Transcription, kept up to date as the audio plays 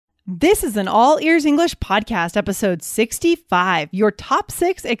This is an All Ears English podcast, episode 65, your top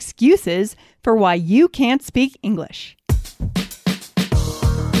 6 excuses for why you can't speak English.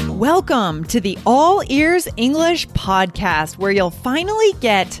 Welcome to the All Ears English podcast, where you'll finally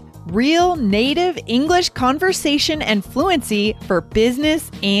get real native English conversation and fluency for business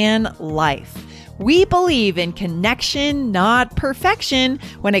and life. We believe in connection, not perfection,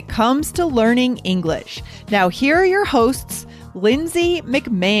 when it comes to learning English. Now, here are your hosts, Lindsay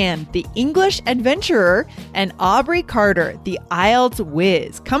McMahon, the English adventurer, and Aubrey Carter, the IELTS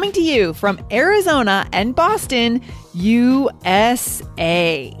whiz, coming to you from Arizona and Boston,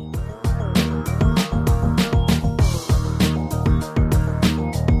 USA.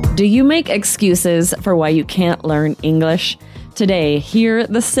 Do you make excuses for why you can't learn English? Today, hear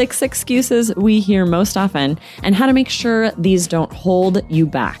the 6 excuses we hear most often and how to make sure these don't hold you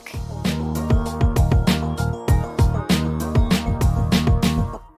back.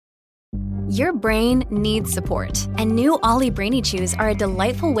 Your brain needs support, and new Ollie Brainy Chews are a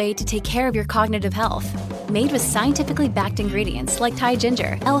delightful way to take care of your cognitive health. Made with scientifically backed ingredients like Thai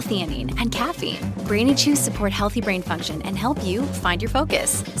ginger, L-theanine, and caffeine, Brainy Chews support healthy brain function and help you find your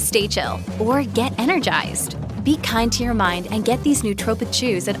focus, stay chill, or get energized. Be kind to your mind and get these nootropic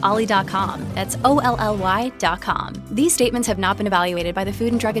chews at ollie.com. That's OLLY.com. These statements have not been evaluated by the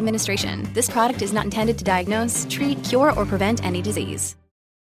Food and Drug Administration. This product is not intended to diagnose, treat, cure, or prevent any disease.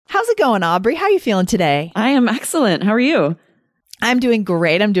 How's it going, Aubrey? How are you feeling today? I am excellent. How are you? I'm doing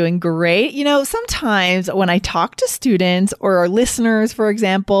great. You know, sometimes when I talk to students or listeners, for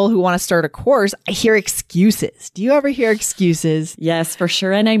example, who want to start a course, I hear excuses. Do you ever hear excuses? Yes, for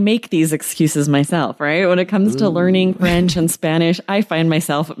sure. And I make these excuses myself, right? When it comes to learning French and Spanish, I find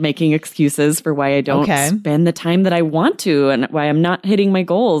myself making excuses for why I don't spend the time that I want to and why I'm not hitting my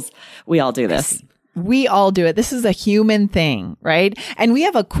goals. We all do this. We all do it. This is a human thing, right? And we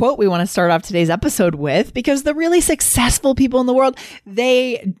have a quote we want to start off today's episode with, because the really successful people in the world,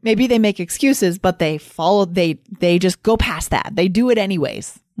 they make excuses, but they just go past that. They do it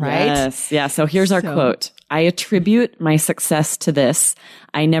anyways, right? Yes. Yeah. So here's our quote. I attribute my success to this.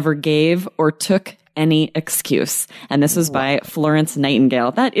 I never gave or took any excuse. And this was by Florence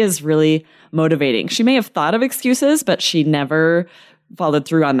Nightingale. That is really motivating. She may have thought of excuses, but she never followed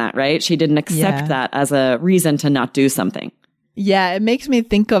through on that, right? She didn't accept that as a reason to not do something. Yeah, it makes me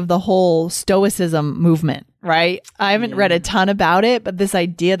think of the whole Stoicism movement, right? I haven't read a ton about it, but this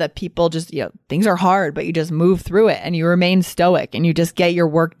idea that people just, things are hard, but you just move through it and you remain stoic and you just get your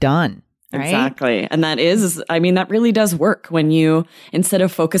work done. Right? Exactly. And that really does work when you, instead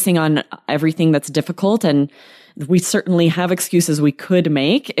of focusing on everything that's difficult, and we certainly have excuses we could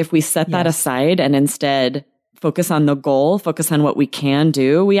make, if we set that aside and instead focus on the goal, focus on what we can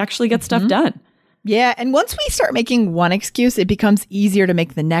do, we actually get stuff done. Yeah. And once we start making one excuse, it becomes easier to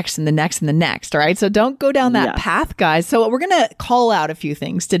make the next and the next and the next. All right. So don't go down that path, guys. So we're going to call out a few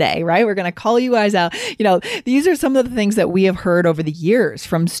things today, right? We're going to call you guys out. These are some of the things that we have heard over the years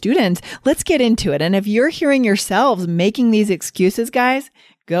from students. Let's get into it. And if you're hearing yourselves making these excuses, guys,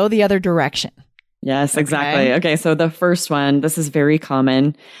 go the other direction. Yes, exactly. Okay, so the first one, this is very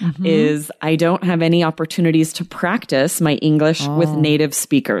common, is I don't have any opportunities to practice my English with native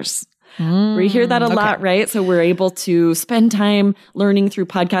speakers. We hear that a lot, right? So we're able to spend time learning through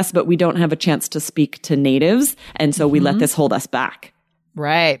podcasts, but we don't have a chance to speak to natives. And so we let this hold us back.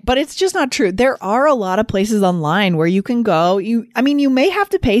 Right. But it's just not true. There are a lot of places online where you can go. You may have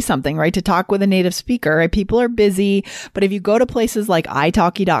to pay something, right, to talk with a native speaker. Right? People are busy. But if you go to places like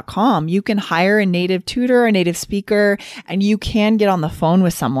italki.com, you can hire a native tutor, a native speaker, and you can get on the phone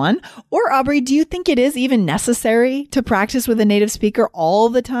with someone. Or Aubrey, do you think it is even necessary to practice with a native speaker all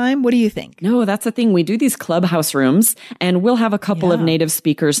the time? What do you think? No, that's the thing. We do these clubhouse rooms and we'll have a couple of native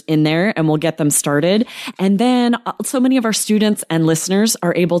speakers in there and we'll get them started. And then so many of our students and listeners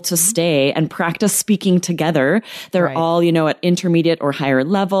are able to stay and practice speaking together. They're all, at intermediate or higher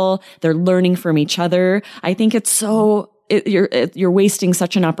level. They're learning from each other. I think it's you're wasting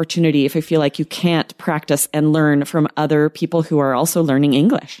such an opportunity if you feel like you can't practice and learn from other people who are also learning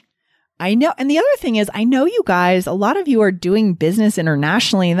English. I know. And the other thing is, I know you guys, a lot of you are doing business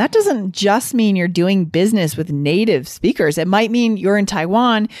internationally, and that doesn't just mean you're doing business with native speakers. It might mean you're in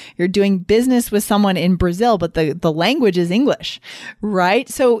Taiwan, you're doing business with someone in Brazil, but the language is English, right?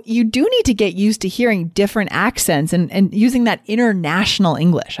 So you do need to get used to hearing different accents and using that international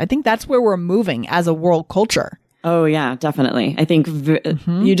English. I think that's where we're moving as a world culture. Oh, yeah, definitely. I think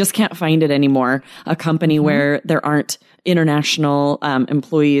you just can't find it anymore. A company where there aren't international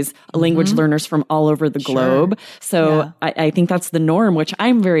employees, language learners from all over the globe. So I think that's the norm, which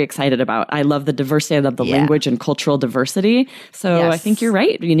I'm very excited about. I love the diversity. I love the language and cultural diversity. So I think you're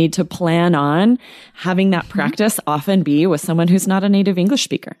right. You need to plan on having that practice often be with someone who's not a native English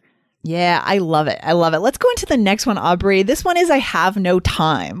speaker. Yeah, I love it. I love it. Let's go into the next one, Aubrey. This one is I have no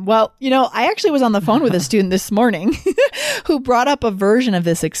time. Well, I actually was on the phone with a student this morning who brought up a version of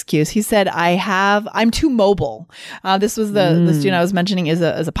this excuse. He said, I'm too mobile. This was the student I was mentioning is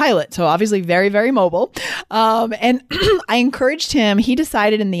a pilot. So obviously very, very mobile. And I encouraged him. He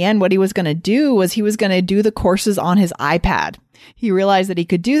decided in the end what he was going to do was he was going to do the courses on his iPad. He realized that he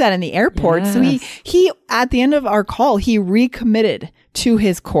could do that in the airport. Yes. So he at the end of our call, he recommitted to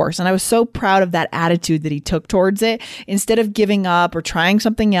his course. And I was so proud of that attitude that he took towards it. Instead of giving up or trying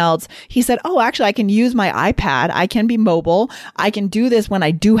something else, he said, oh, actually, I can use my iPad. I can be mobile. I can do this when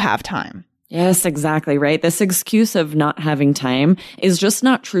I do have time. Yes, exactly right. This excuse of not having time is just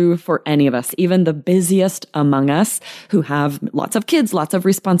not true for any of us. Even the busiest among us who have lots of kids, lots of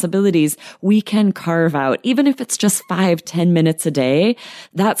responsibilities, we can carve out, even if it's just 5-10 minutes a day,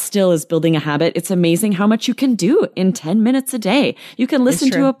 that still is building a habit. It's amazing how much you can do in 10 minutes a day. You can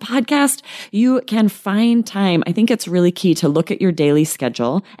listen to a podcast. You can find time. I think it's really key to look at your daily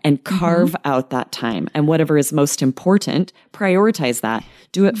schedule and carve out that time. And whatever is most important, prioritize that.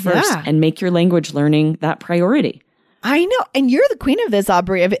 Do it first and make your language learning that priority. I know. And you're the queen of this,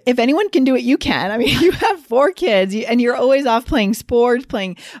 Aubrey. If anyone can do it, you can. I mean, you have 4 kids and you're always off playing sports,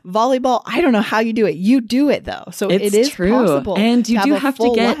 playing volleyball. I don't know how you do it. You do it though. So it is true. Possible. And you do have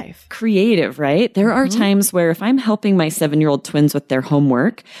to get creative, right? There are times where if I'm helping my 7-year-old twins with their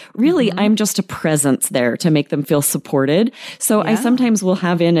homework, really I'm just a presence there to make them feel supported. So I sometimes will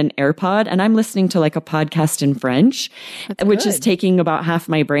have in an AirPod and I'm listening to like a podcast in French, which is taking about half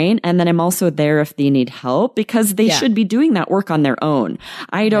my brain. And then I'm also there if they need help because they should be doing that work on their own.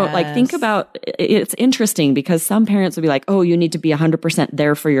 I don't think about it's interesting because some parents will be like, oh, you need to be 100%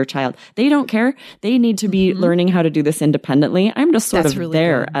 there for your child. They don't care. They need to be learning how to do this independently. I'm just sort of really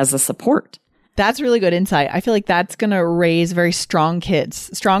there as a support. That's really good insight. I feel like that's going to raise very strong kids,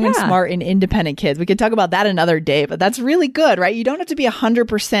 strong and smart and independent kids. We could talk about that another day, but that's really good, right? You don't have to be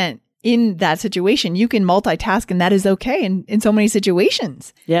 100% in that situation. You can multitask and that is okay in so many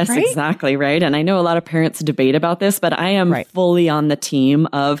situations. Yes, right? Exactly. Right. And I know a lot of parents debate about this, but I am fully on the team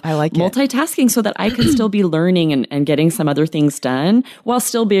of multitasking so that I can still be learning and getting some other things done while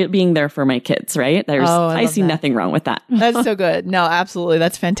still being there for my kids. Right. I see nothing wrong with that. That's so good. No, absolutely.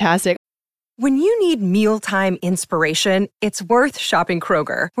 That's fantastic. When you need mealtime inspiration, it's worth shopping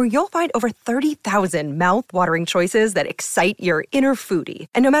Kroger, where you'll find over 30,000 mouth-watering choices that excite your inner foodie.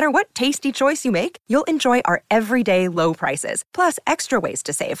 And no matter what tasty choice you make, you'll enjoy our everyday low prices, plus extra ways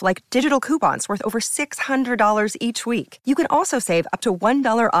to save, like digital coupons worth over $600 each week. You can also save up to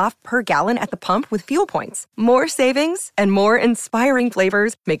 $1 off per gallon at the pump with fuel points. More savings and more inspiring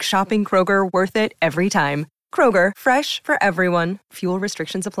flavors make shopping Kroger worth it every time. Kroger, fresh for everyone. Fuel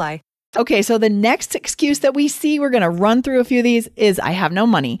restrictions apply. Okay, so the next excuse that we see, we're going to run through a few of these, is I have no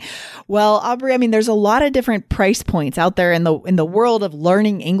money. Well, Aubrey, I mean, there's a lot of different price points out there in the world of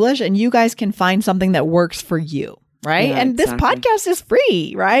learning English, and you guys can find something that works for you, right? Yeah, and this podcast is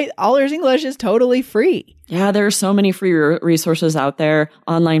free, right? All Ears English is totally free. Yeah, there are so many free resources out there.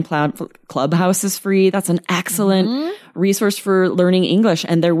 Online Clubhouse is free. That's an excellent resource for learning English.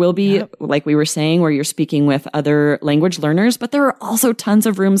 And there will be, like we were saying, where you're speaking with other language learners, but there are also tons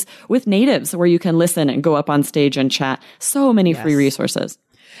of rooms with natives where you can listen and go up on stage and chat. So many free resources.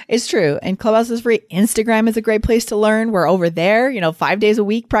 It's true. And Clubhouse is free. Instagram is a great place to learn. We're over there, 5 days a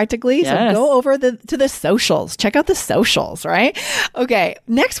week practically. Yes. So go over to the socials. Check out the socials, right? Okay.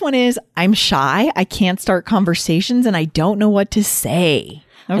 Next one is I'm shy. I can't start conversations and I don't know what to say.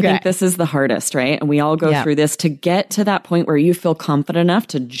 Okay. I think this is the hardest, right? And we all go through this to get to that point where you feel confident enough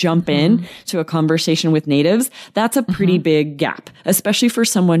to jump in to a conversation with natives. That's a pretty big gap, especially for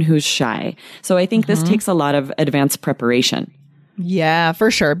someone who's shy. So I think this takes a lot of advanced preparation. Yeah,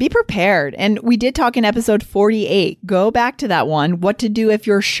 for sure. Be prepared. And we did talk in episode 48. Go back to that one. What to do if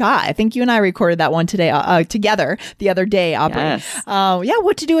you're shy. I think you and I recorded that one today together the other day, Aubrey. Yes.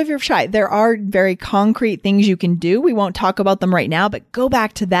 What to do if you're shy. There are very concrete things you can do. We won't talk about them right now, but go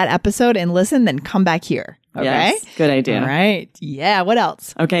back to that episode and listen, then come back here. Okay. Yes, good idea. All right. Yeah. What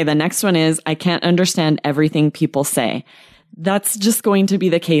else? Okay. The next one is I can't understand everything people say. that's just going to be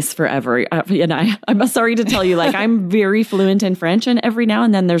the case forever. And I'm sorry to tell you, like, I'm very fluent in French, and every now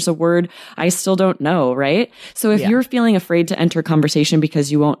and then there's a word I still don't know, right? So if you're feeling afraid to enter conversation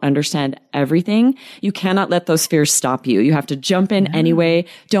because you won't understand everything, you cannot let those fears stop you. You have to jump in anyway.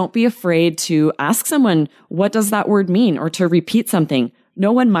 Don't be afraid to ask someone, what does that word mean? Or to repeat something.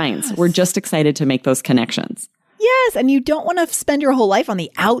 No one minds. We're just excited to make those connections. Yes, and you don't want to spend your whole life on the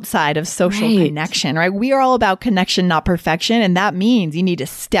outside of social connection, right? We are all about connection, not perfection. And that means you need to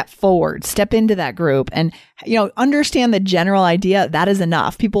step forward, step into that group and, understand the general idea. That is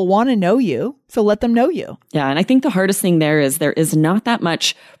enough. People want to know you, so let them know you. Yeah. And I think the hardest thing there is not that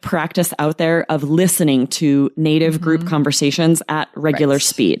much practice out there of listening to native group conversations at regular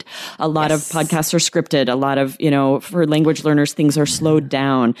speed. A lot of podcasts are scripted. A lot of, for language learners, things are slowed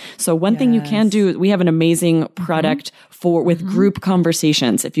down. So one thing you can do, we have an amazing product with group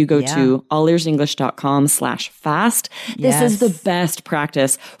conversations. If you go to allearsenglish.com/fast, this is the best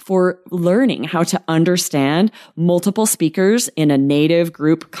practice for learning how to understand multiple speakers in a native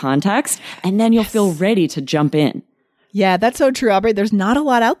group context. And then you'll feel ready to jump in. Yeah, that's so true, Aubrey. There's not a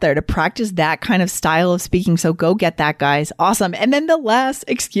lot out there to practice that kind of style of speaking. So go get that, guys. Awesome. And then the last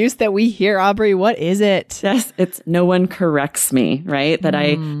excuse that we hear, Aubrey, what is it? Yes, it's no one corrects me, right? That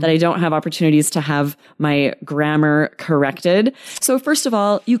I don't have opportunities to have my grammar corrected. So first of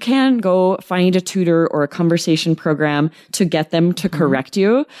all, you can go find a tutor or a conversation program to get them to correct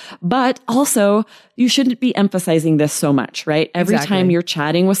you. But also, you shouldn't be emphasizing this so much, right? Every time you're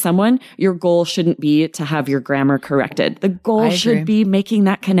chatting with someone, your goal shouldn't be to have your grammar corrected. The goal should be making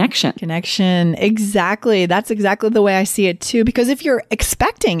that connection. Exactly. That's exactly the way I see it too. Because if you're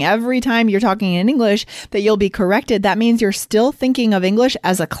expecting every time you're talking in English that you'll be corrected, that means you're still thinking of English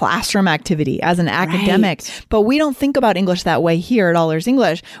as a classroom activity, as an academic. But we don't think about English that way here at All Ears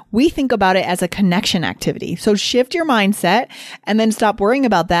English. We think about it as a connection activity. So shift your mindset and then stop worrying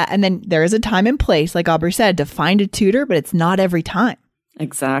about that. And then there is a time and place, like Aubrey said, to find a tutor, but it's not every time.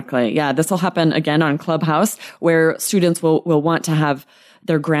 Exactly. Yeah. This will happen again on Clubhouse, where students will want to have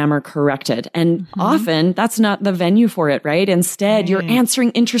their grammar corrected. And often that's not the venue for it, right? Instead, you're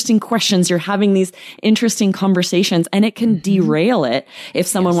answering interesting questions. You're having these interesting conversations, and it can derail it if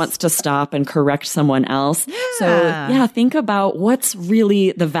someone wants to stop and correct someone else. So think about what's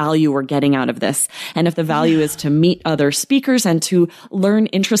really the value we're getting out of this. And if the value is to meet other speakers and to learn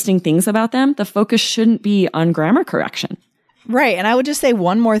interesting things about them, the focus shouldn't be on grammar correction. Right. And I would just say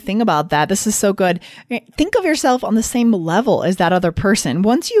one more thing about that. This is so good. Think of yourself on the same level as that other person.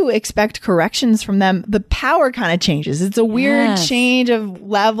 Once you expect corrections from them, the power kind of changes. It's a weird change of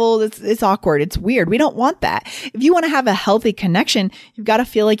level. It's awkward. It's weird. We don't want that. If you want to have a healthy connection, you've got to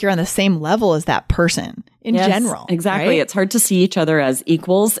feel like you're on the same level as that person. In general. Exactly. Right? It's hard to see each other as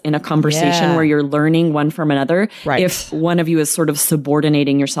equals in a conversation where you're learning one from another if one of you is sort of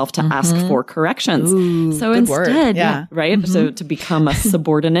subordinating yourself to ask for corrections. Ooh, so instead, So to become a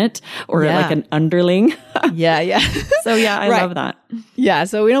subordinate or like an underling. So I love that. Yeah.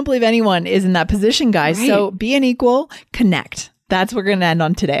 So we don't believe anyone is in that position, guys. Right. So be an equal, connect. That's what we're going to end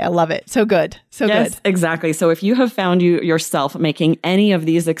on today. I love it. So good. So good. Exactly. So if you have found yourself making any of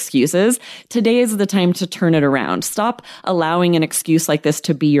these excuses, today is the time to turn it around. Stop allowing an excuse like this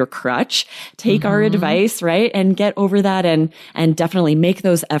to be your crutch. Take our advice, right? And get over that and definitely make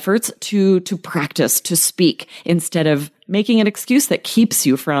those efforts to practice, to speak, instead of making an excuse that keeps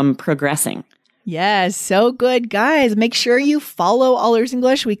you from progressing. Yes, so good, guys. Make sure you follow All Ears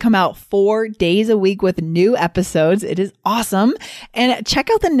English. We come out 4 days a week with new episodes. It is awesome. And check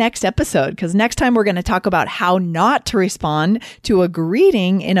out the next episode, because next time we're going to talk about how not to respond to a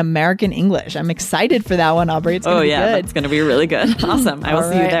greeting in American English. I'm excited for that one, Aubrey. It's going to be good. That's going to be really good. Awesome. I will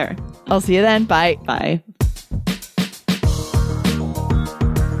see you there. I'll see you then. Bye. Bye.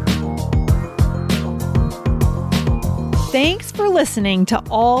 Thanks for listening to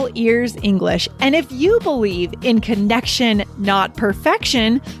All Ears English. And if you believe in connection, not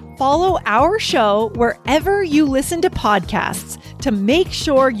perfection, follow our show wherever you listen to podcasts to make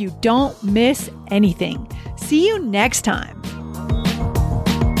sure you don't miss anything. See you next time.